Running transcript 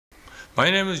My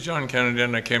name is John Kennedy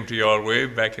and I came to Youghal way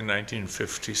back in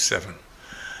 1957.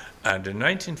 And in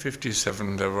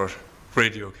 1957 there were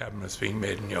radio cabinets being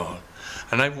made in Youghal.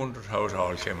 And I wondered how it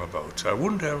all came about. So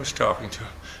one day I was talking to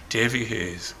Davy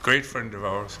Hayes, a great friend of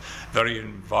ours, very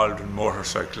involved in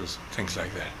motorcycles, things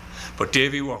like that. But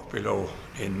Davy worked below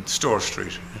in Store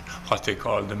Street, what they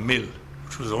called the Mill,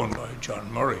 which was owned by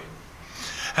John Murray.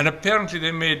 And apparently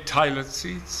they made toilet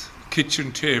seats,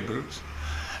 kitchen tables,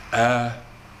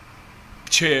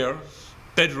 chairs,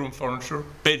 bedroom furniture,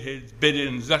 bedheads,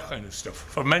 bed-ins, that kind of stuff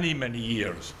for many, many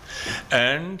years.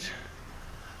 And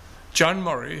John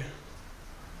Murray,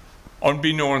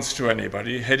 unbeknownst to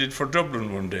anybody, headed for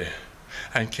Dublin one day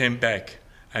and came back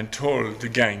and told the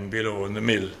gang below in the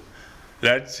mill,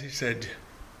 lads, he said,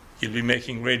 you'll be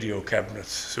making radio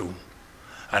cabinets soon.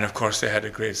 And of course they had a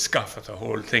great scoff at the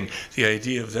whole thing, the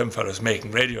idea of them fellas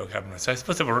making radio cabinets. I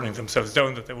suppose they were running themselves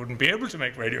down that they wouldn't be able to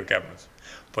make radio cabinets.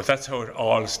 But that's how it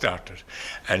all started.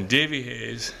 And Davy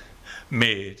Hayes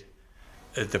made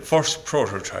the first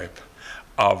prototype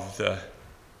of the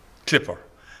Clipper.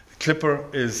 The Clipper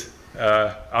is,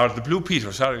 or the Blue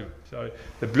Peter, sorry.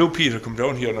 The Blue Peter, come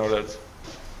down here now, lads.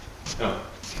 No.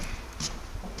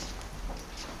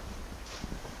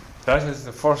 That is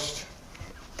the first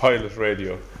pilot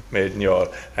radio made in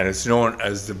Youghal, and it's known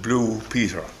as the Blue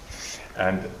Peter.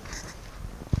 And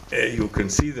you can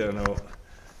see there now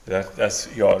that that's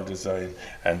Youghal design,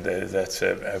 and that's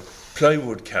a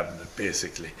plywood cabinet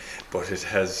basically, but it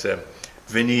has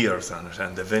veneers on it,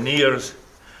 and the veneers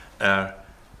are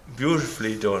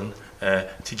beautifully done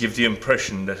to give the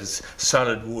impression that it's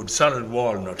solid wood, solid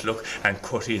walnut look, and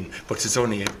cut in, but it's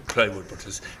only plywood, but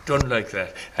it's done like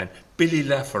that. And Billy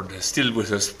Lafford is still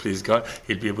with us, please God.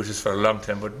 He'll be with us for a long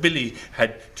time, but Billy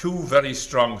had two very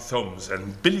strong thumbs,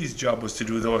 and Billy's job was to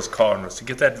do those corners, to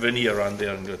get that veneer on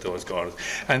there and get those corners.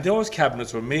 And those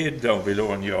cabinets were made down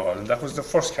below in Youghal, and that was the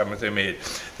first cabinet they made.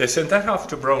 They sent that off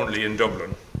to Brownlee in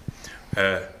Dublin.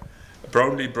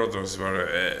 Brownlee brothers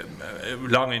were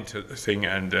long into the thing,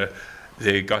 and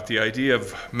they got the idea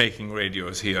of making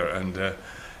radios here, and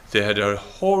they had a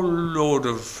whole load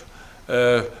of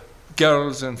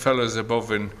girls and fellas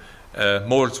above in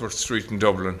Molesworth Street in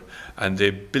Dublin, and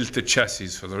they built the chassis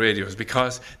for the radios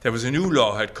because there was a new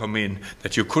law had come in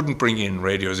that you couldn't bring in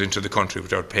radios into the country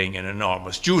without paying an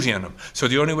enormous duty on them. So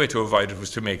the only way to avoid it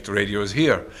was to make the radios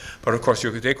here. But of course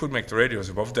they could make the radios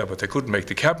above there, but they couldn't make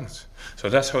the cabinets. So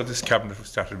that's how this cabinet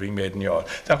started being made in Youghal.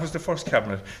 That was the first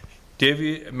cabinet.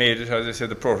 Davy made it, as I said,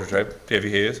 the prototype,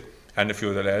 Davy Hayes and a few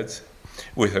of the lads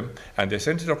with him, and they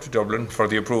sent it up to Dublin for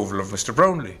the approval of Mr.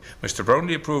 Brownlee. Mr.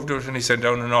 Brownlee approved it, and he sent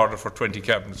down an order for 20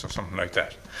 cabinets or something like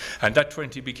that. And that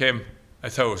 20 became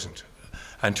 1,000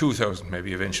 and 2,000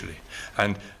 maybe eventually.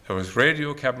 And there was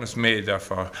radio cabinets made there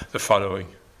for the following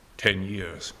 10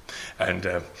 years. And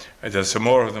there's some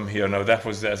more of them here now. That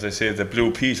was, as I say, the Blue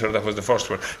Peter. That was the first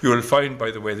one. You will find,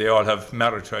 by the way, they all have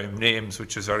maritime names,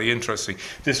 which is very interesting.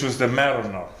 This was the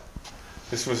Mariner.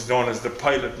 This was known as the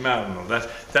Pilot Mariner.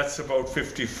 That's about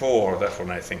 54, that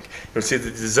one, I think. You'll see the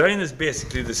design is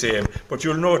basically the same, but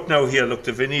you'll note now here, look,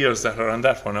 the veneers that are on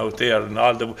that one out there, and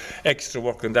all the extra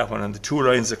work on that one, and the two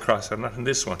lines across are not in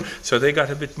this one. So they got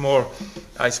a bit more,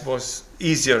 I suppose,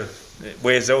 easier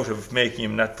ways out of making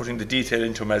him, not putting the detail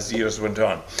into him as the years went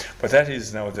on. But that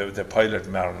is now the Pilot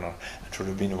Mariner. It would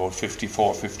have been about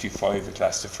 54, 55, it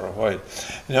lasted for a while.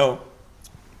 Now,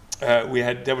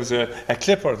 there was a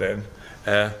Clipper then,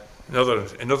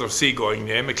 another seagoing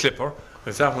name, a Clipper,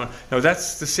 with that one. Now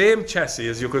that's the same chassis,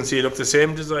 as you can see, look, the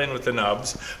same design with the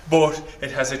knobs, but it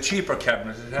has a cheaper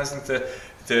cabinet. It hasn't the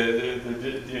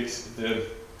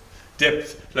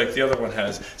depth like the other one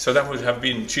has, so that would have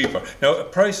been cheaper. Now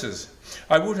prices,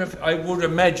 I would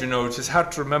imagine, now it's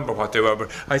hard to remember what they were, but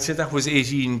I'd say that was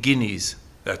 18 guineas,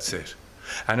 that's it.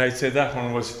 And I'd say that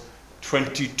one was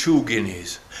 22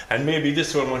 guineas, and maybe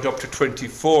this one went up to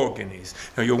 24 guineas.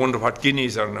 Now you wonder what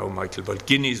guineas are now, Michael, but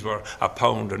guineas were a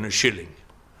pound and a shilling.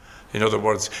 In other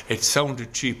words, it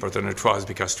sounded cheaper than it was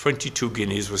because 22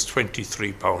 guineas was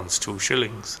 23 pounds 2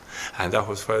 shillings, and that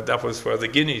was where the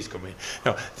guineas come in.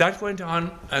 Now that went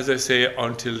on, as I say,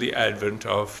 until the advent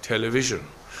of television,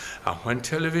 and when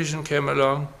television came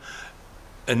along,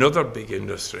 another big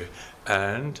industry,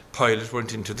 and Pilot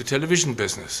went into the television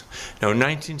business. Now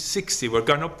 1960, we're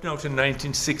gone up now to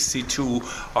 1962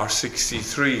 or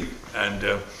 63,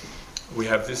 and we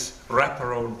have this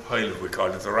wraparound Pilot, we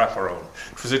called it the wraparound.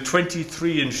 It was a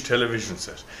 23-inch television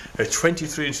set. A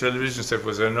 23-inch television set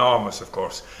was enormous, of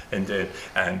course, and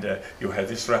you had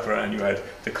this wraparound, and you had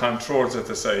the controls at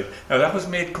the side. Now that was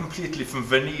made completely from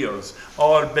veneers,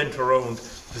 all bent around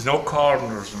There's no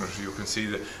corners in it. You can see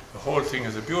the whole thing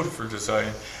has a beautiful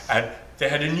design, and they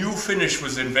had a new finish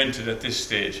was invented at this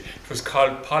stage. It was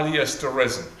called polyester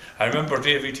resin. I remember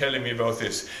Davey telling me about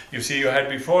this. You see, you had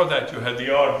before that, you had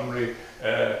the ordinary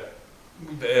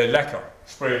lacquer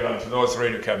sprayed onto those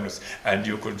radio cabinets, and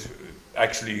you could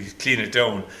actually clean it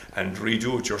down and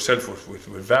redo it yourself with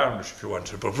varnish if you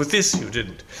wanted. But with this, you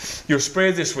didn't. You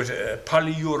spray this with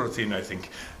polyurethane, I think,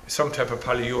 some type of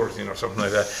polyurethane or something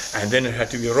like that, and then it had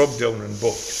to be rubbed down and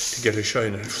buffed to get a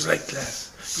shine, and it was like glass.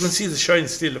 You can see the shine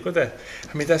still. Look at that.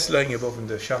 I mean, that's lying above in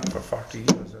the shop for 40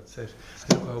 years, that's it.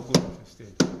 And look how good it is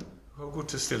still. How good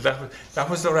to still. That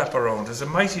was the wraparound. It's a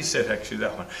mighty set, actually,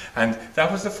 that one. And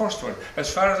that was the first one.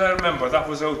 As far as I remember, that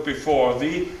was out before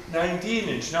the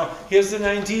 19-inch. Now, here's the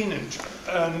 19-inch.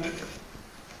 And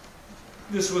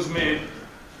this was made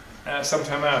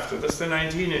sometime after. That's the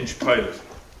 19-inch pilot.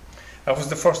 That was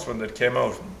the first one that came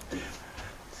out. He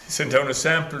sent down a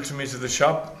sample to me to the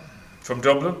shop from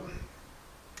Dublin.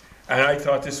 And I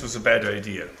thought this was a bad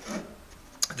idea,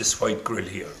 this white grill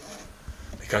here.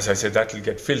 Because I said that'll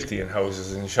get filthy in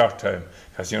houses in a short time,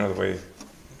 because you know the way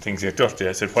things get dirty.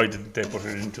 I said, why didn't they put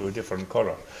it into a different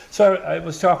colour? So I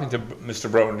was talking to Mr.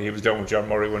 Brown, he was down with John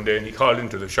Murray one day, and he called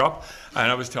into the shop,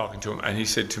 and I was talking to him, and he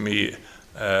said to me,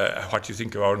 what do you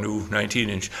think of our new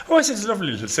 19-inch? Oh, I said, it's a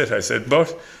lovely little set. I said, but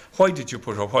why did you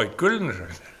put a white grill in it?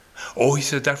 I said, oh, he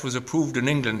said, that was approved in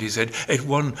England. He said, it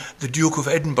won the Duke of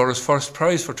Edinburgh's first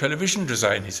prize for television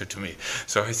design, he said to me.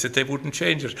 So I said, they wouldn't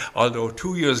change it. Although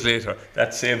 2 years later,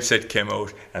 that same set came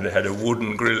out and they had a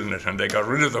wooden grill in it and they got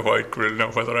rid of the white grill.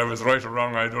 Now, whether I was right or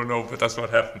wrong, I don't know, but that's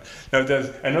what happened. Now, there's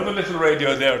another little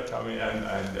radio there, Tommy and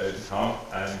Tom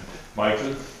and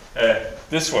Michael.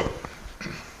 This one.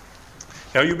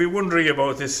 Now, you'll be wondering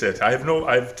about this set.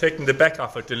 I've taken the back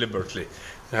off it deliberately.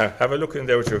 Now, have a look in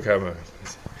there with your camera.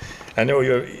 I know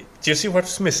do you see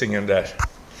what's missing in that?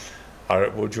 Or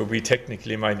would you be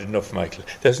technically minded enough, Michael?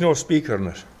 There's no speaker in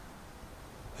it.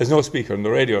 There's no speaker in the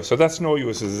radio, so that's no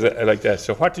use like that.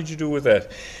 So what did you do with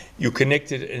that? You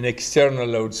connected an external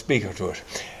loudspeaker to it.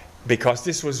 Because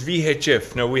this was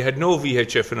VHF. Now, we had no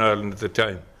VHF in Ireland at the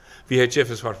time. VHF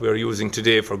is what we're using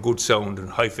today for good sound and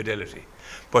high fidelity.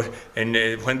 But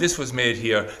when this was made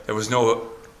here, there was no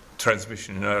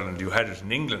transmission in Ireland. You had it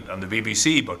in England on the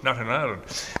BBC, but not in Ireland.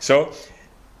 So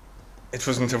it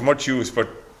wasn't of much use, but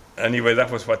anyway, that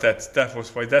was why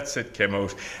that set came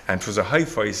out, and it was a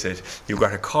hi-fi set. You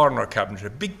got a corner cabinet, a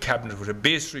big cabinet with a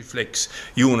bass reflex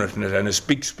unit in it and a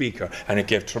big speaker, and it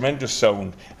gave tremendous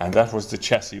sound, and that was the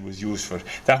chassis was used for it.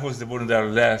 That was one of their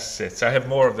last sets. I have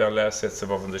more of their last sets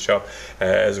above in the shop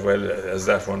as well as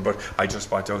that one, but I just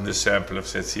brought down this sample of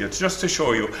sets here just to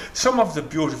show you some of the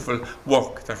beautiful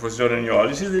work that was done in Youghal.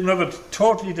 You see another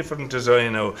totally different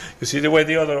design now. You see the way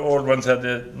the other old ones had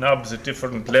the knobs at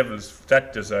different levels,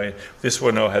 that design. This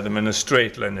one now had them in a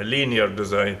straight line, a linear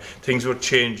design. Things were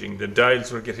changing, the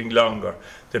dials were getting longer.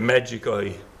 The magic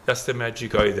eye, that's the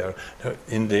magic eye there,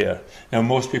 in there. Now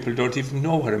most people don't even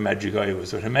know what a magic eye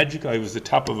was. But a magic eye was the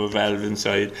top of a valve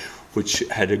inside which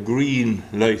had a green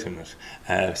light in it.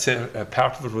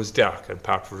 Part of it was dark and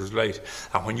part of it was light.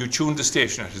 And when you tuned the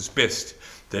station at its best,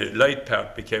 the light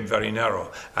part became very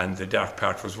narrow and the dark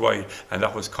part was wide, and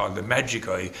that was called the magic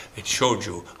eye. It showed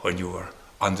you when you were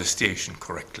on the station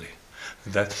correctly.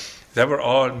 That they were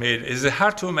all made. Is it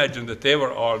hard to imagine that they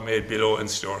were all made below in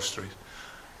Store Street?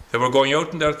 They were going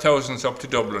out in their thousands up to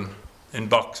Dublin in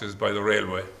boxes by the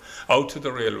railway, out to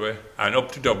the railway and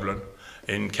up to Dublin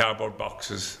in cardboard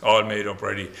boxes, all made up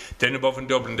ready. Then above in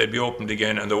Dublin they'd be opened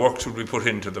again and the works would be put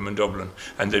into them in Dublin,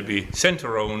 and they'd be sent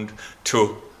around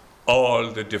to all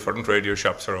the different radio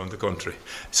shops around the country.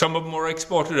 Some of them were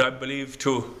exported, I believe,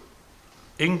 to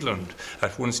England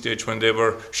at one stage when they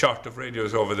were short of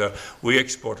radios over there. We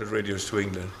exported radios to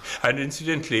England. And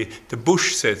incidentally, the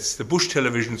Bush sets, the Bush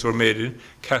televisions were made in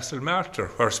Castlemartyr,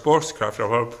 where Sportscraft or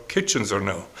where Kitchens are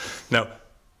now. Now,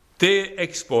 they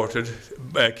exported,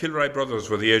 Kilroy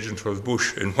Brothers were the agents of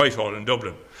Bush in Whitehall in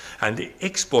Dublin, and they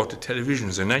exported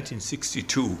televisions in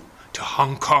 1962 to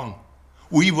Hong Kong.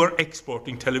 We were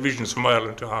exporting televisions from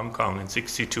Ireland to Hong Kong in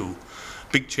 1962.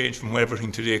 Big change from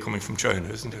everything today coming from China,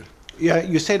 isn't it? Yeah,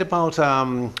 you said about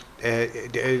the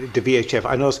VHF.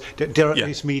 I know there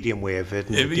is medium wave.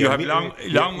 You have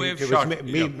long wave, short wave.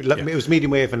 It was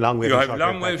medium wave and long wave. You have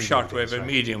long wave, short wave, and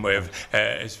medium wave,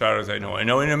 as far as I know. I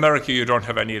know in America you don't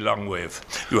have any long wave.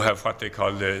 You have what they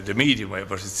call the medium wave,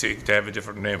 but they have a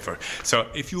different name for it. So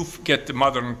if you get the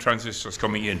modern transistors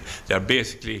coming in, they're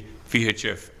basically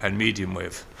VHF and medium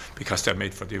wave, because they're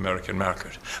made for the American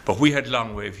market. But we had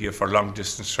long wave here for long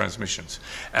distance transmissions,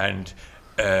 and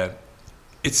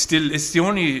it's the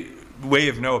only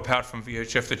wave now, apart from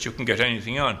VHF, that you can get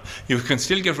anything on. You can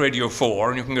still get Radio 4,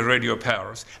 and you can get Radio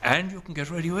Paris, and you can get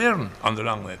Radio Éireann on the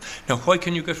long wave. Now, why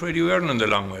can you get Radio Éireann on the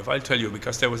long wave? I'll tell you,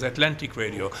 because there was Atlantic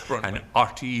Radio, and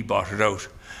RTE bought it out.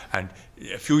 And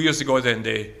a few years ago then,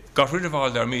 they got rid of all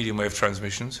their medium wave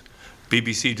transmissions.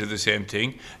 BBC did the same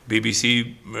thing.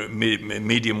 BBC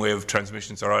medium wave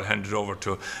transmissions are all handed over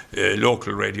to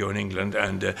local radio in England,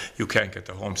 and you can't get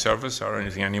the home service or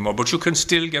anything anymore. But you can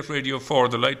still get Radio 4,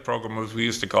 the light programme as we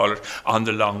used to call it, on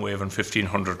the long wave on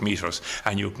 1500 metres,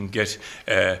 and you can get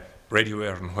Radio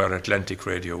Éireann where Atlantic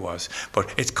Radio was.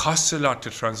 But it costs a lot to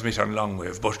transmit on long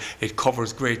wave, but it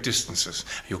covers great distances.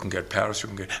 You can get Paris, you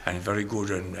can get, and very good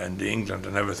in England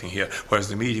and everything here, whereas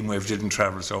the medium wave didn't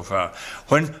travel so far.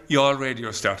 When Youghal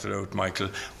Radio started out, Michael,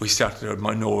 we started out,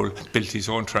 Noel built his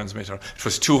own transmitter. It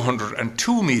was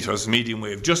 202 metres medium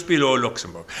wave, just below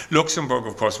Luxembourg. Luxembourg,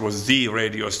 of course, was the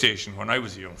radio station when I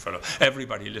was a young fellow.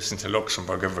 Everybody listened to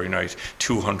Luxembourg every night,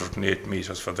 208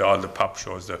 metres for all the pop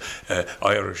shows, the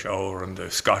Irish Hour and the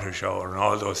Scottish Hour and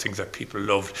all those things that people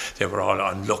loved. They were all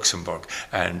on Luxembourg,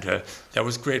 and there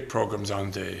was great programmes on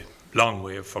the long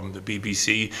wave from the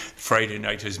BBC. Friday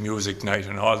night is music night,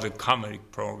 and all the comedy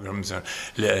programmes,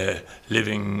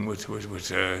 Living with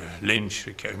Lynch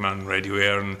came on Radio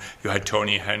Éireann. You had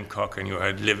Tony Hancock, and you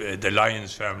had the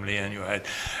Lyons Family, and you had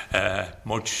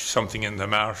Something in the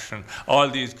Marsh, and all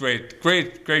these great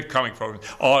comic programmes,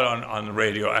 all on the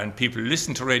radio, and people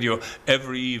listened to radio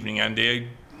every evening, and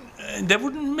they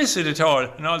wouldn't miss it at all.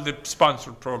 And all the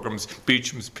sponsored programmes,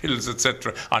 Beecham's Pills,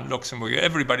 etc., on Luxembourg,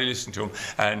 everybody listened to them.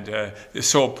 And the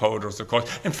soap powders, of course.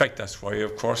 In fact, that's why,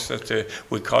 of course, that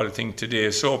we call a thing today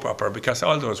a soap opera, because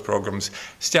all those programmes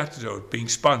started out being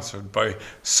sponsored by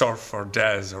Surf or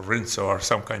Daz or Rinso or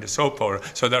some kind of soap powder.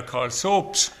 So they're called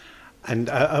soaps. And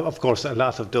of course, a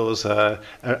lot of those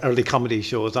early comedy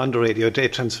shows on the radio, they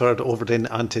transferred over then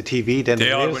onto TV. Then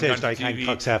they all went onto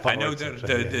TV. I know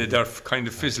they're kind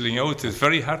of fizzling out. It's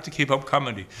very hard to keep up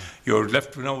comedy. You're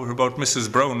left now with about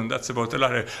Mrs. Brown, and that's about a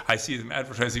lot. I see them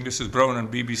advertising Mrs. Brown on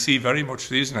BBC very much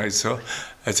these nights. So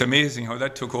it's amazing how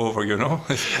that took over, you know.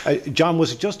 John,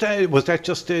 was that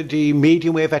just the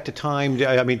medium wave at the time?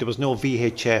 I mean, there was no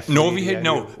VHF. No,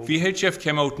 VHF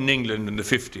came out in England in the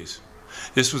 50s.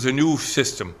 This was a new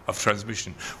system of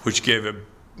transmission which gave a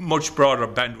much broader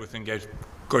bandwidth and gave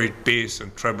great bass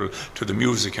and treble to the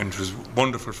music, and it was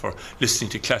wonderful for listening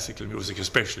to classical music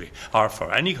especially, or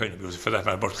for any kind of music for that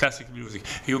matter. But classical music,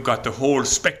 you got the whole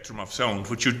spectrum of sound,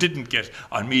 which you didn't get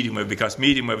on medium wave, because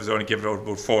medium wave was only given out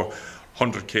about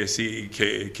 400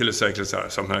 kilocycles or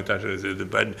something like that. The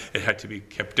band, it had to be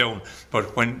kept down.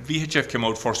 But when VHF came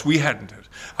out first, we hadn't it.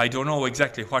 I don't know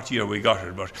exactly what year we got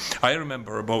it, but I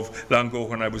remember above long ago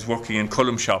when I was working in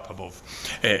Cullum shop above,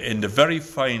 in the very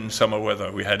fine summer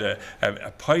weather, we had a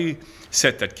pie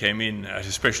set that came in at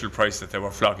a special price that they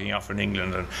were flogging off in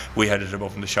England, and we had it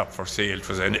above in the shop for sale. It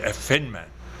was a Fenman.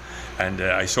 And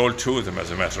I sold two of them,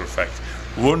 as a matter of fact.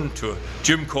 One to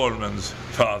Jim Coleman's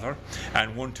father,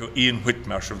 and one to Ian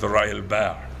Whitmarsh of the Royal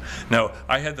Bar. Now,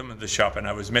 I had them in the shop, and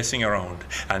I was messing around,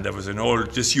 and there was an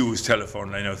old disused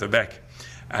telephone line out the back.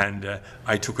 And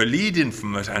I took a lead in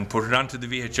from it and put it onto the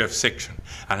VHF section,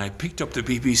 and I picked up the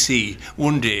BBC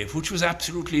one day, which was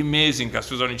absolutely amazing, because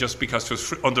it was only just because it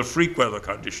was under freak weather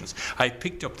conditions. I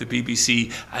picked up the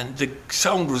BBC, and the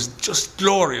sound was just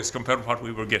glorious compared to what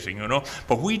we were getting, you know.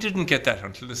 But we didn't get that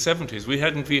until the 70s. We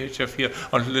hadn't VHF here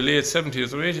until the late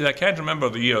 70s or 80s. I can't remember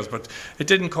the years, but it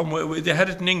didn't come. They had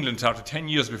it in England sort of 10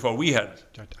 years before we had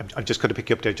it. I'm just going to pick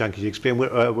you up there, John. Can you explain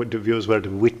what the views were? The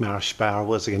Whitmarsh Bar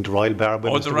was again, the Royal Bar.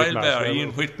 The Royal Bar,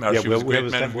 Ian Whitmarsh, he was a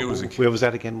great man of music. Where was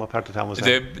that again? What part of town was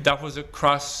that? That was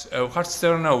across, what's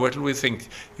there now? What do we think?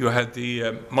 You had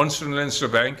the Munster and Leinster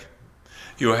Bank,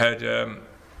 you had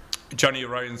Johnny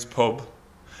Ryan's pub,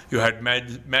 you had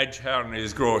Madge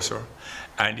Harney's grocer,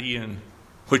 and Ian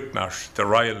Whitmarsh, the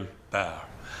Royal Bar,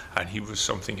 and he was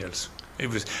something else. He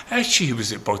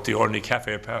was about the only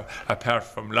cafe, apart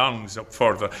from Long's up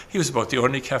further, he was about the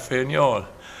only cafe in Youghal.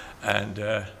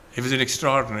 And he was an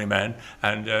extraordinary man,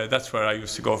 and that's where I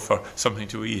used to go for something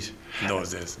to eat in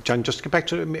those days. John, just to get back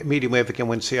to medium wave again,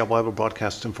 when CRAOL were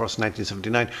broadcasting first in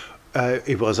 1979,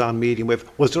 it was on medium wave.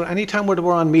 Was there any time where they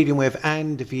were on medium wave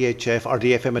and VHF or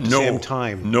the FM at the same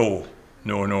time? No.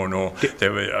 They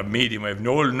were a medium wave.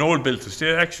 Noel built it.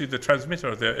 Actually, the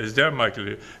transmitter there is there,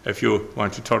 Michael. If you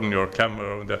want to turn your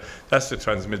camera around there, that's the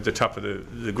transmitter, the top of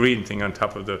the green thing on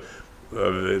top of the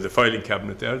filing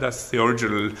cabinet there. That's the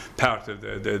original part of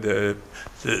the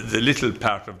little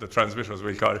part of the transmitter, as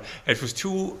we call it. It was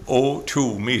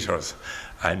 202 meters,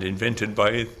 and invented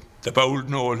by The bold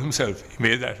Noel himself. He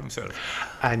made that himself.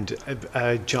 And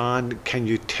John, can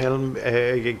you tell me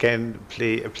again,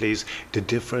 please, the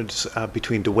difference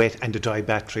between the wet and the dry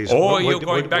batteries? Oh, you're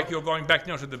going back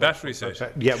now to the battery set.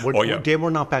 Yeah, they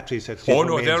were not battery sets. Oh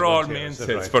no, they're all main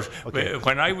sets. Right. But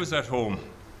when I was at home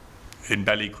in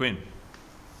Ballyquin,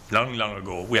 long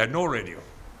ago, we had no radio.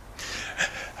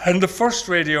 And the first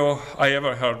radio I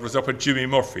ever heard was up at Jimmy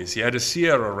Murphy's. He had a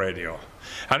Sierra radio.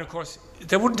 And of course,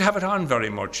 they wouldn't have it on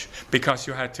very much because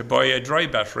you had to buy a dry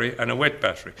battery and a wet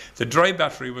battery. The dry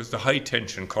battery was the high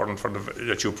tension current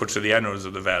that you put to the anodes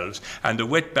of the valves, and the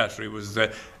wet battery was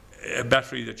the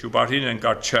battery that you bought in and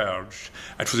got charged.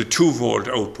 It was a 2-volt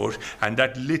output, and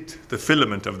that lit the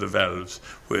filament of the valves,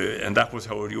 and that was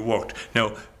how you worked.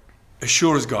 Now, as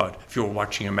sure as God, if you were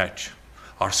watching a match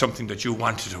or something that you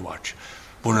wanted to watch,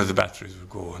 one of the batteries would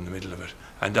go in the middle of it.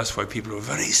 And that's why people were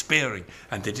very sparing,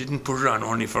 and they didn't put it on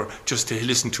only for just to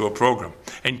listen to a program,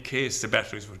 in case the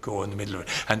batteries would go in the middle of it.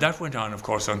 And that went on, of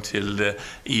course, until the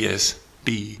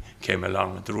ESB came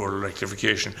along, and the rural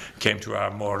electrification came to our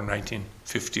more in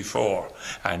 1954.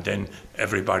 And then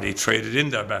everybody traded in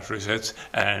their battery sets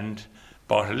and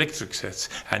bought electric sets,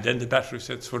 and then the battery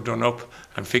sets were done up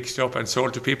and fixed up and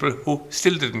sold to people who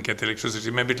still didn't get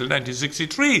electricity, maybe till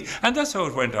 1963, and that's how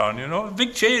it went on, you know.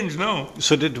 Big change now.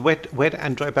 So did wet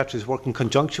and dry batteries work in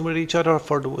conjunction with each other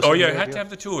for the? Oh yeah, you had to have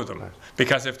the two of them, right.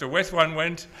 Because if the wet one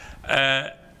went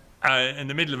in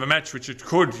the middle of a match, which it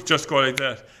could just go like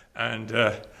that, and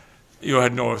you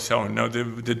had no sound. Now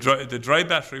the dry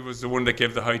battery was the one that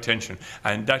gave the high tension,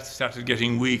 and that started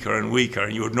getting weaker and weaker,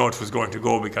 and you would know it was going to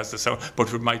go because the sound,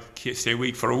 but it might stay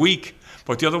weak for a week.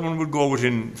 But the other one would go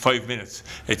within 5 minutes.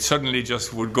 It suddenly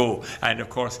just would go. And of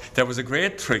course, there was a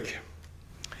great trick,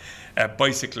 a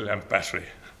bicycle lamp battery.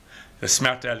 The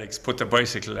smart Alex put the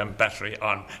bicycle lamp battery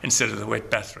on instead of the wet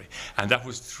battery, and that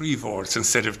was 3 volts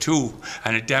instead of 2,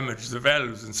 and it damaged the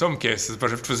valves in some cases,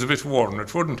 but if it was a bit worn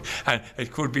it wouldn't, and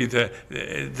it could be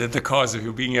the cause of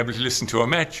you being able to listen to a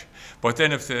match. But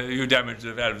then if you damaged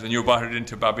the valves and you brought it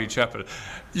into Bobby Chapel,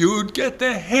 you'd get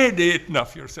the head eaten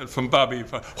off yourself from Bobby.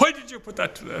 Why did you put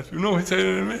that to that? You know,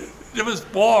 there was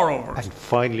war over it. And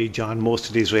finally, John, most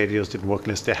of these radios didn't work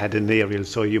unless they had an aerial,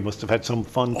 so you must have had some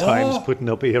fun times putting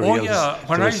up aerials. Oh yeah,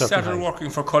 when I started working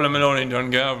for Colin Maloney in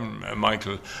Dungarvan,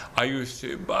 Michael, I used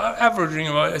to, averaging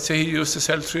about, I'd say he used to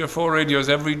sell 3 or 4 radios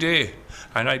every day.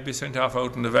 And I'd be sent off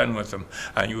out in the van with them,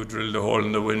 and you would drill the hole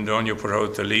in the window, and you put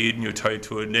out the lead, and you tie it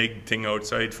to a neg thing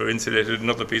outside for insulated,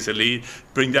 another piece of lead,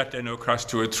 bring that then across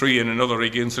to a tree and another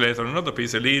rig insulator, another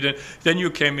piece of lead, and then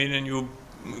you came in and you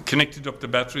connected up the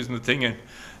batteries and the thing, and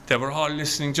they were all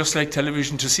listening just like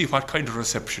television to see what kind of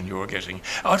reception you were getting.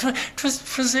 Oh, it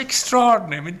was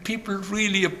extraordinary. I mean, people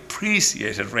really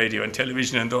appreciated radio and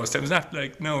television in those times. Not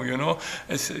like now, you know,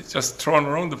 it's just thrown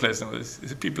around the place now.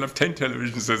 People have 10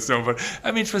 television sets now, but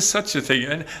I mean, it was such a thing.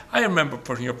 And I remember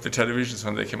putting up the televisions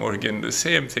when they came out again, the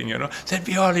same thing, you know. They'd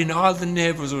be all in, all the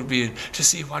neighbours would be in to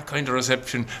see what kind of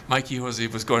reception Mikey Hussey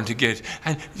was going to get.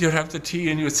 And you'd have the tea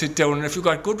and you'd sit down, and if you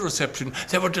got good reception,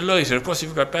 they were delighted. Of course, if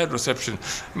you got bad reception,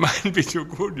 might be too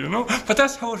good, you know, but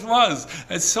that's how it was.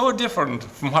 It's so different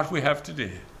from what we have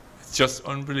today. It's just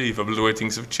unbelievable the way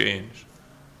things have changed.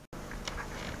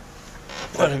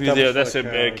 What have you there? That's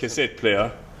a cassette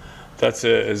player. That's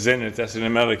a Zenith. That's an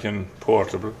American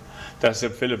portable. That's a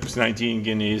Philips 19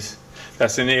 guineas.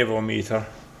 That's an avometer.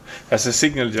 That's a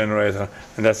signal generator,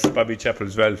 and that's Bobby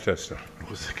Chapel's valve tester.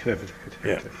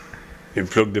 Yeah, you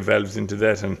plug the valves into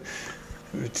that and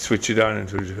switch it on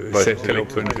into set it up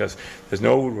 20 glass. There's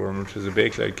no woodworm, it was a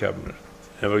bakelite cabinet.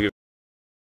 Never give.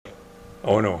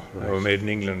 Oh no, right. They were made in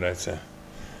England, I'd say.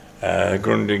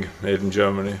 Grundig, made in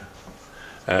Germany.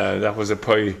 That was a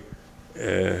Pi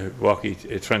walkie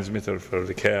transmitter for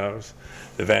the cars.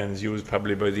 The vans used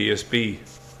probably by the ESB,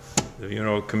 you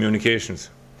know, communications.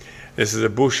 This is a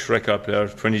Bush record player,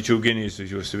 22 guineas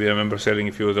it used to be. I remember selling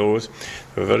a few of those. They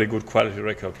were a very good quality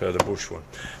record player, the Bush one.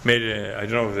 Made, I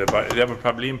don't know if they were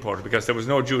probably imported because there was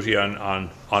no duty on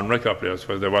record players,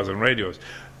 where there was on radios.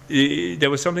 There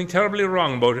was something terribly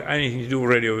wrong about anything to do with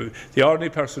radio. The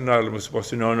ordinary person in Ireland was supposed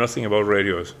to know nothing about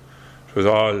radios. It was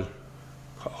all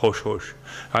hush hush.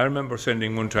 I remember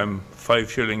sending one time 5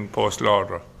 shilling postal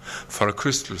order for a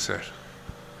crystal set.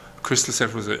 A crystal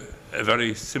set was a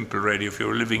very simple radio. If you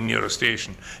were living near a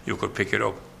station, you could pick it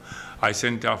up. I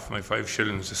sent off my 5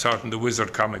 shillings, a sort of the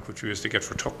Wizard comic, which we used to get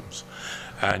for tuppence.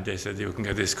 And they said you can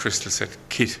get this crystal set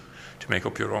kit to make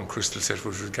up your own crystal set,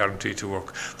 which was guaranteed to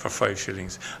work for 5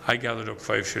 shillings. I gathered up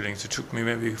 5 shillings. It took me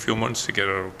maybe a few months to get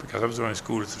it up because I was only in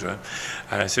school at the time.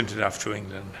 And I sent it off to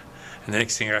England. And the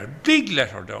next thing I got a big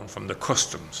letter down from the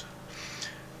customs.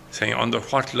 saying, under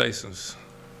what license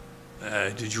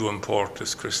did you import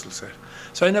this crystal set?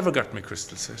 So I never got my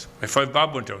crystal set. My 5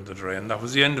 bob went down the drain, that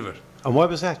was the end of it. And why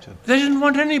was that, John? They didn't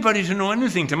want anybody to know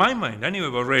anything, to my mind, anyway,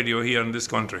 about radio here in this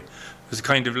country. It was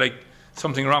kind of like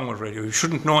something wrong with radio. You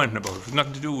shouldn't know anything about it. It was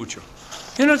nothing to do with you.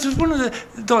 You know, it's just one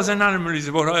of those anomalies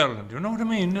about Ireland, you know what I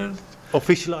mean?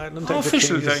 Official Ireland?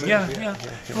 Official thing, yeah.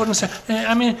 You wouldn't say,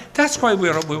 I mean, that's why we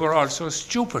were all so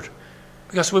stupid.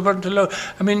 Because we weren't allowed.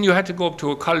 I mean, you had to go up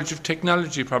to a college of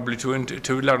technology probably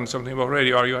to learn something about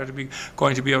radio, or you had to be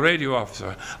going to be a radio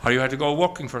officer, or you had to go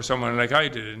working for someone like I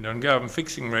did in Dungarvan,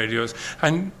 fixing radios,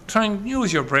 and try and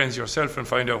use your brains yourself and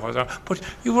find out what's on. But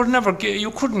you would never get,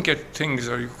 you couldn't get things,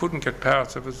 or you couldn't get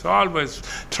parts. There was always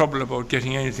trouble about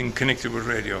getting anything connected with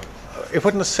radio. It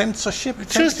wasn't a censorship?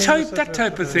 It's just that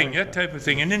type of thing.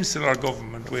 An insular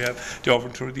government we have over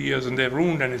through the years, and they've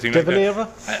ruined anything like that. You know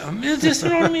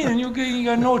what I mean? And you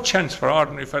got no chance for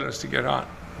ordinary fellas to get on,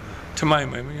 to my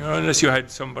mind, you know, unless you had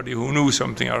somebody who knew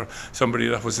something, or somebody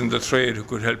that was in the trade who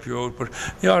could help you out. But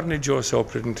the ordinary Joe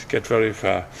Soap didn't get very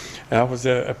far. That was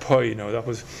a pie, you know. That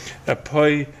was a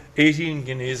pie. 18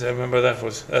 guineas, I remember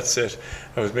that's it.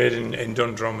 It was made in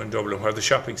Dundrum in Dublin, where the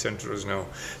shopping centre is now.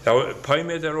 Now, Pye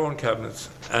made their own cabinets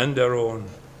and their own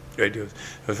radios.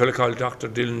 A fellow called Dr.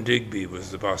 Dylan Digby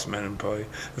was the boss man in Pye.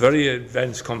 Very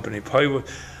advanced company. Pye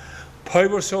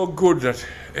was so good that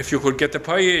if you could get the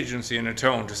Pye agency in a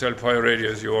town to sell Pye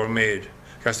radios, you were made.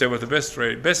 Because they were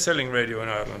the best-selling radio in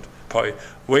Ireland, Pye,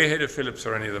 way ahead of Philips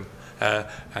or any of them.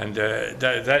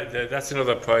 That's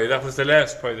another pie. That was the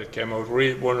last pie that came out,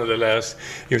 one of the last.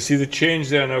 You see the change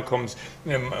there now comes,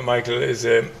 Michael, is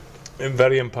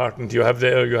very important. You have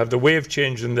the wave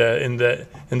change in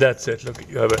that set. Look,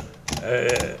 you have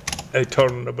a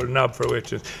turnable knob for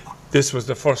which this was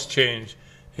the first change.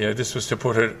 Yeah, this was to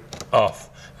put it off,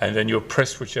 and then you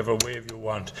press whichever wave you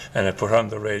want, and it put on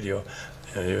the radio.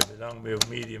 The long wave,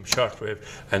 medium, short wave,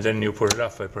 and then you put it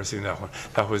off by pressing that one.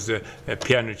 That was the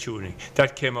piano tuning.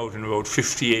 That came out in about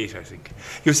 58, I think.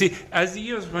 You see, as the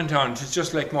years went on, it's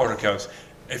just like motor cars.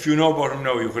 If you know about them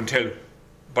now, you can tell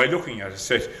by looking at a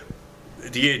set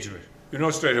the age of it. You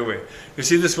know straight away. You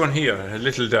see this one here, a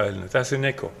little dial in it, that's an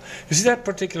Echo. You see that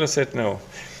particular set now?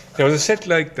 There was a set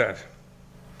like that,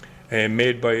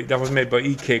 that was made by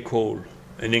E.K. Cole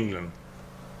in England.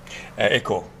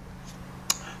 Echo.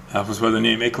 That was where the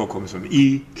name Echo comes from.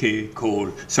 E.K. Cole,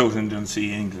 South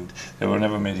Dundee, England. They were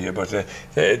never made here, but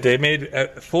they made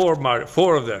four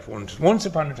of that once. Once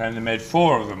upon a time, they made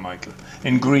 4 of them, Michael,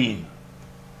 in green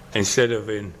instead of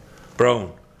in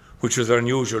brown, which was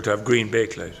unusual to have green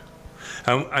bakelite.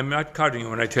 And I'm not kidding you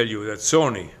when I tell you that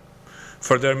Sony,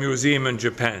 for their museum in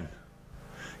Japan,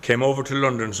 came over to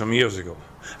London some years ago,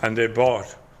 and they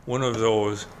bought one of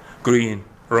those green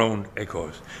round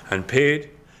Echoes and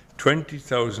paid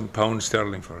 £20,000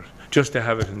 sterling for it, just to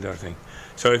have it in their thing.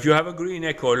 So if you have a green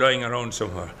Echo lying around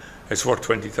somewhere, it's worth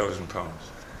 £20,000.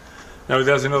 Now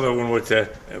there's another one with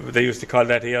they used to call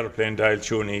that airplane dial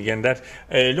tuning again. That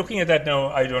looking at that now,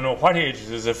 I don't know what age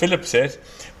it is, a Philips set,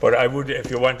 but I would, if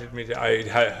you wanted me to,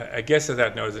 I guess at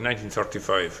that now is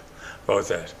 1935. About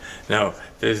that. Now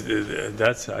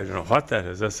that's, I don't know what that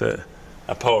is. That's a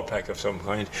power pack of some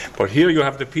kind. But here you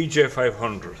have the PJ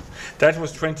 500. That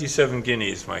was 27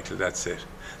 guineas, Michael, that's it.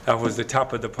 That was the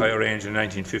top of the Pye range in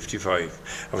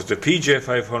 1955. It was the PJ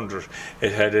 500.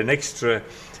 It had an extra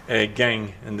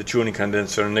gang in the tuning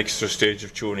condenser, an extra stage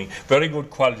of tuning. Very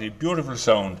good quality, beautiful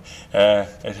sound.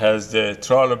 It has the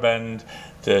trawler band,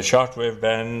 the shortwave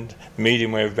band,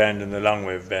 medium wave band, and the long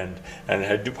wave band, and it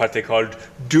had what they called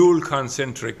dual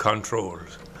concentric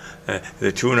controls.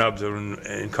 The two knobs are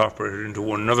incorporated into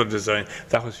one another design.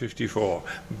 That was 54.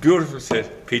 Beautiful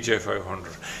set, PJ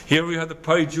 500. Here we have the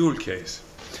Pye jewel case.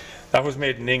 That was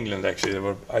made in England, actually.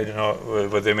 I don't know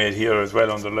what they made here as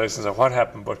well under license or what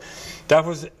happened, but that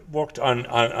was worked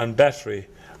on battery,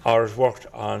 or it worked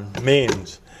on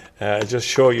mains. I'll just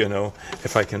show you now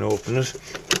if I can open it.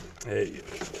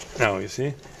 Now you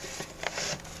see,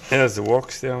 there's the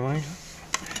works there, Mike.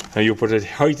 Now you put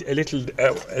a little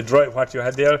dry. What you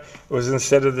had there was,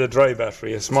 instead of the dry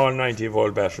battery, a small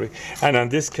 90-volt battery, and on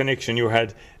this connection you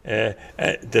had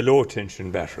the low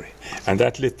tension battery, and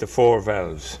that lit the 4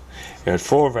 valves. You had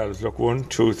 4 valves. Look, 1,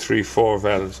 2, 3, 4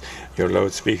 valves. Your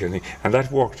loudspeaker thing, and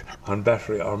that worked on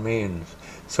battery or mains.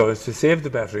 So as to save the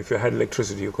battery, if you had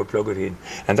electricity, you could plug it in,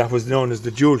 and that was known as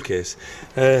the jewel case.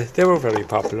 They were very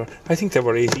popular. I think they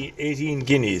were 18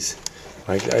 guineas.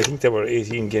 I think they were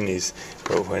 18 guineas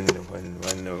when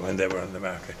they were on the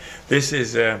market. This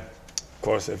is, of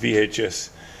course, a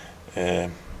VHS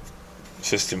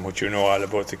system, which you know all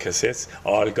about, the cassettes,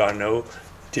 all gone now.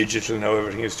 digital now,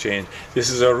 everything has changed. This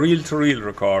is a reel-to-reel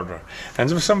recorder. And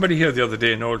there was somebody here the other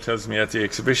day, Noel tells me, at the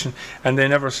exhibition, and they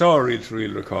never saw a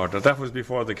reel-to-reel recorder. That was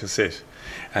before the cassette.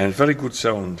 And very good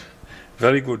sound.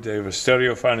 Very good. They were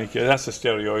stereophonic. That's a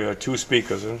stereo. You had 2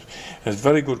 speakers in it. It's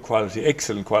very good quality,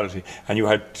 excellent quality. And you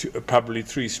had probably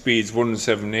 3 speeds, 1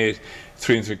 7/8,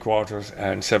 3 3/4,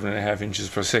 and 7.5 inches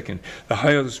per second. The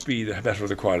higher the speed, the better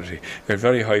the quality. You had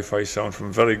very hi-fi sound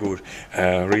from very good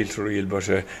reel-to-reel.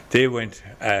 But they went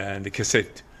and the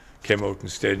cassette came out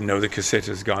instead. Now the cassette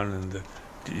is gone,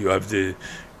 and you have the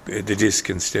disc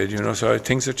instead. You know, so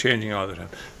things are changing all the time.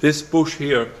 This bush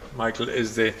here, Michael,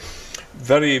 is the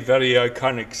very, very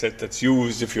iconic set that's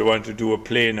used if you want to do a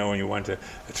play now and you want a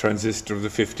transistor of the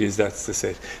 50s. That's the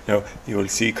set. Now you will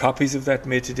see copies of that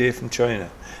made today from China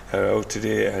out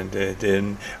today, and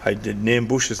then I did name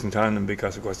Bush isn't on them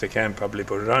because of course they can't probably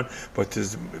put it on, but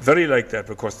it's very like that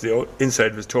because the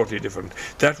inside was totally different.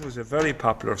 That was a very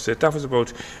popular set. That was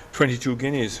about 22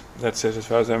 guineas, that set, as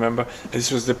far as I remember.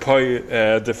 This was the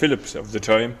Philips of the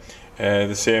time.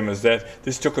 The same as that.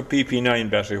 This took a PP9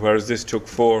 battery, whereas this took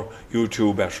 4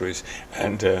 U2 batteries,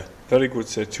 and very good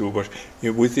set too. But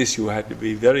with this, you had to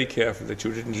be very careful that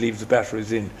you didn't leave the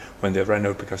batteries in when they ran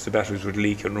out, because the batteries would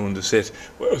leak and ruin the set.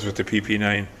 Whereas with the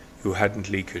PP9, you hadn't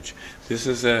leakage. This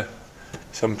is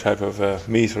some type of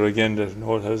meter again that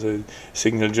Noel has a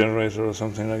signal generator or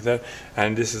something like that,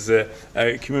 and this is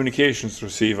a communications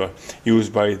receiver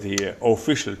used by the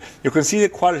official. You can see the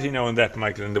quality now in that,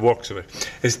 Michael, and the works of it.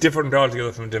 It's different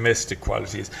altogether from domestic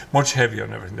quality. It's much heavier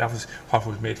and everything. That was what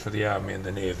was made for the army and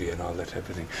the navy and all that type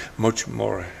of thing. Much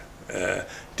more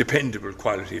dependable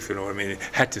quality, if you know what I mean. It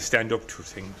had to stand up to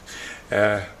things.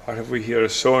 What have we here? A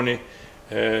Sony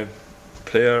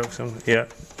player or something? Yeah.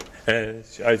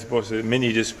 I suppose a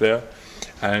mini display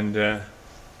and a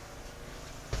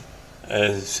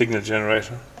signal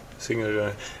generator.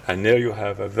 And there you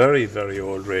have a very, very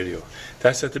old radio.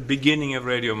 That's at the beginning of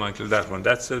radio, Michael, that one.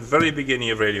 That's the very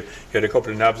beginning of radio. You had a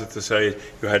couple of knobs at the side.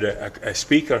 You had a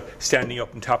speaker standing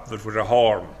up on top of it with a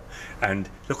horn. And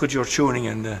look at your tuning,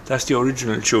 and that's the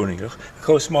original tuning. Look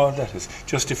how small that is.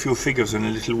 Just a few figures in a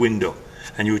little window.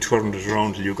 And you turned it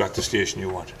around till you got the station you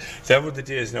wanted. That were the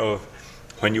days now of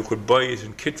when you could buy it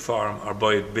in kit form or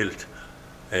buy it built.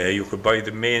 You could buy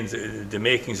the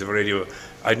makings of a radio.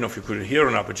 I don't know if you could here or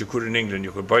not, but you could in England.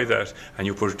 You could buy that and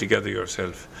you put it together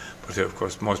yourself. But of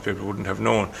course, most people wouldn't have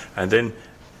known. And then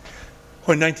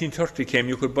when 1930 came,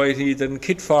 you could buy it either in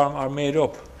kit form or made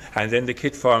up. And then the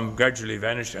kit form gradually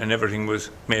vanished and everything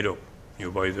was made up.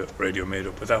 You buy the radio made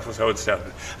up. But that was how it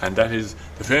started. And that is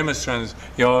the famous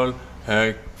Youghal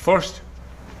first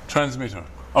transmitter.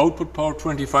 Output power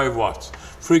 25 watts,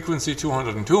 frequency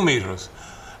 202 meters,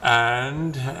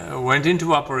 and went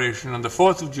into operation on the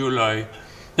 4th of July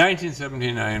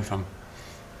 1979 from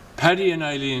Paddy and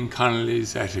Eileen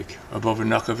Connolly's attic above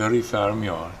Nagle Farm,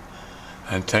 Youghal.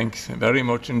 And thanks very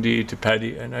much indeed to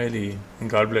Paddy and Eileen, and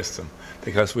God bless them,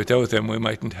 because without them we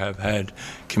mightn't have had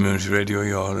Community Radio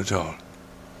Youghal at all.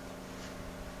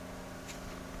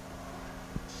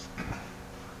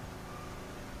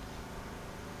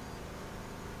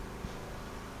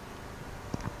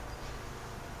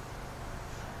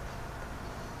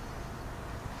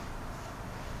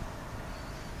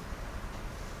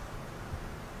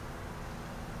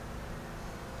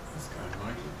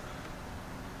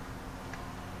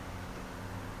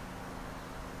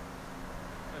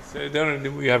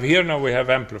 We have here now, we have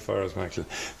amplifiers, Michael.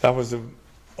 That was the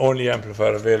only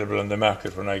amplifier available on the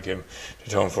market when I came to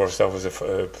town first. That was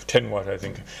a 10 watt, I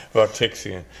think,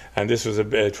 Vortexian, and this was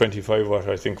a 25 watt,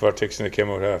 I think, Vortexian that came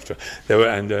out after.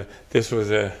 This was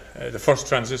the first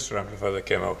transistor amplifier that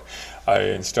came out. I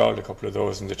installed a couple of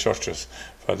those in the churches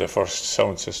for the first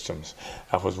sound systems.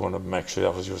 That was one of them, actually.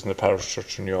 That was used in the parish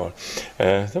church in Youghal.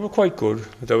 They were quite good.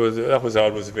 That was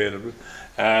always available.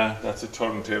 That's a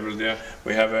turntable there.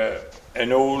 We have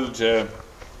an old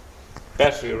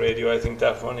battery radio, I think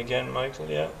that one again, Michael,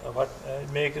 yeah. What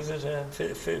make is it?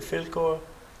 Philco?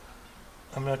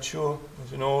 I'm not sure.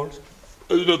 It's an old.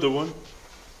 Another one.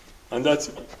 And that's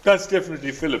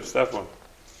definitely Philips, that one.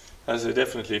 That's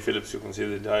definitely Philips. You can see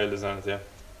the dial is on it there.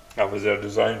 That was their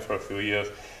design for a few years.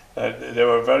 They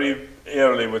were very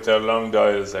early with their long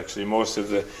dials, actually. Most of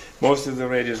the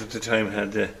radios at the time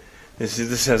had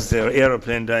this has their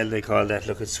aeroplane dial, they call that.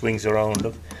 Look, it swings around,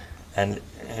 look. And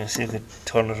see, they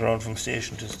turn it around from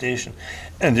station to station.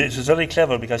 And it was very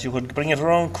clever because you could bring it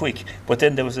around quick, but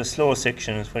then there was a slow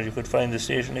section where you could find the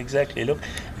station exactly. Look,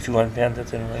 if you want to bend it,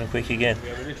 then quick again. We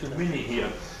have a little mini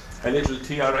here, a little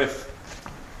TRF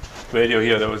radio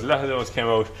here. There was a lot of those came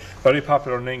out, very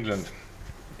popular in England.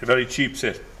 A very cheap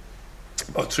set.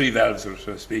 about 3 valves, so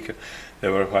to speak. They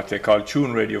were what they call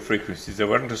tune radio frequencies. They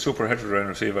weren't a super heterodyne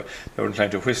receiver. They were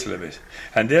inclined to whistle a bit.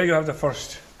 And there you have the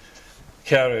first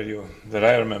car radio that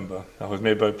I remember that was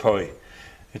made by Pye.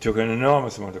 It took an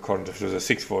enormous amount of current. If it was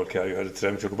a 6-volt car you had at the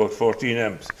time, it took about 14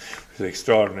 amps. It was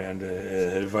extraordinary, and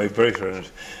had a vibrator in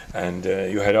it, and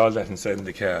you had all that inside in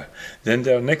the car. Then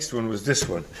the next one was this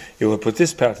one. You would put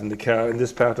this part in the car and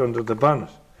this part under the bonnet,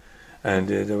 and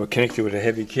they were connected with a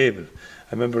heavy cable.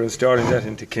 I remember installing that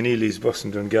into Keneally's bus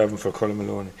in Dungarvan for Colin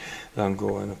Maloney long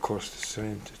ago, and of course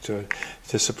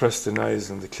to suppress the noise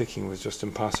and the clicking was just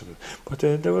impossible. But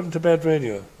they weren't a bad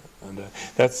radio, and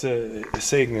that's a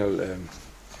signal,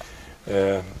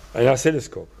 an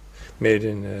oscilloscope made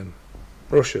in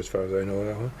Russia, as far as I know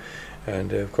that one.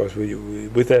 And of course,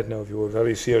 with that now, if you were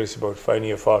very serious about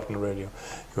finding a fault in the radio,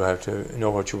 you had to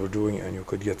know what you were doing, and you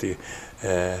could get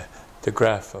the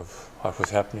graph of what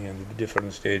was happening and the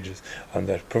different stages on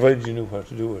that, provided you knew what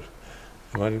to do with it.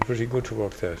 You wanted pretty good to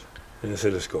work that in an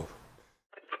oscilloscope.